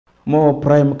Mo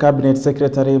Prime Cabinet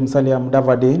Secretary Musalia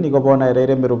Mudavadi nigobona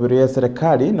erere mirubiri ya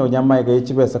serikali no nyama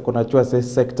igaichibesa kuna chwase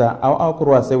sekta au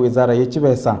kuruase wizara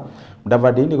yechibesa.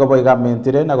 Mudavadi nigobo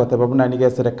igamentire na gotebabuna nige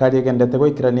serikali igendete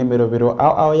goikirania mirubiro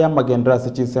au ya magendra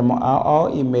sichisemo au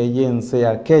imeyense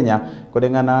ya Kenya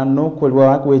kodengana no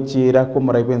kulwa gwechira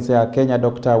kumuraibense ya Kenya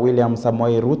Dr. William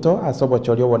Samoei Ruto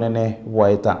asobochorio wonene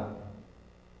waita.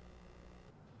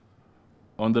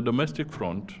 On the domestic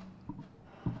front,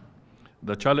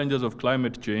 the challenges of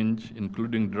climate change,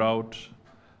 including drought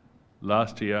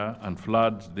last year and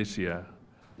floods this year,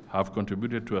 have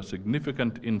contributed to a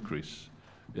significant increase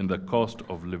in the cost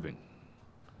of living.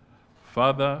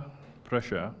 Further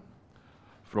pressure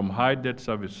from high debt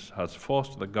service has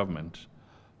forced the government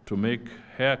to make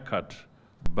haircut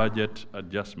budget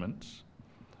adjustments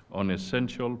on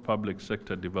essential public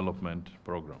sector development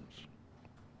programs.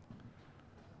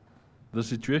 The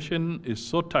situation is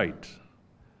so tight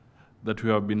that we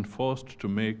have been forced to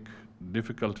make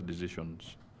difficult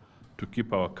decisions to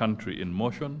keep our country in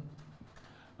motion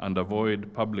and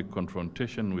avoid public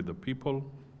confrontation with the people,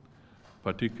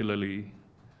 particularly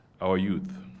our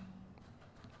youth,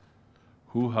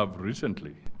 who have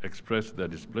recently expressed their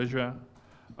displeasure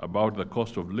about the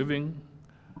cost of living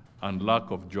and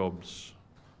lack of jobs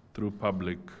through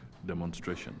public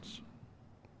demonstrations.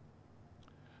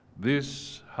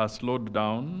 This has slowed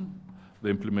down the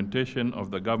implementation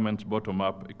of the government's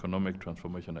bottom-up economic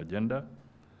transformation agenda,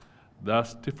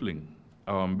 thus stifling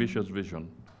our ambitious vision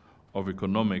of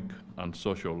economic and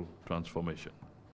social transformation.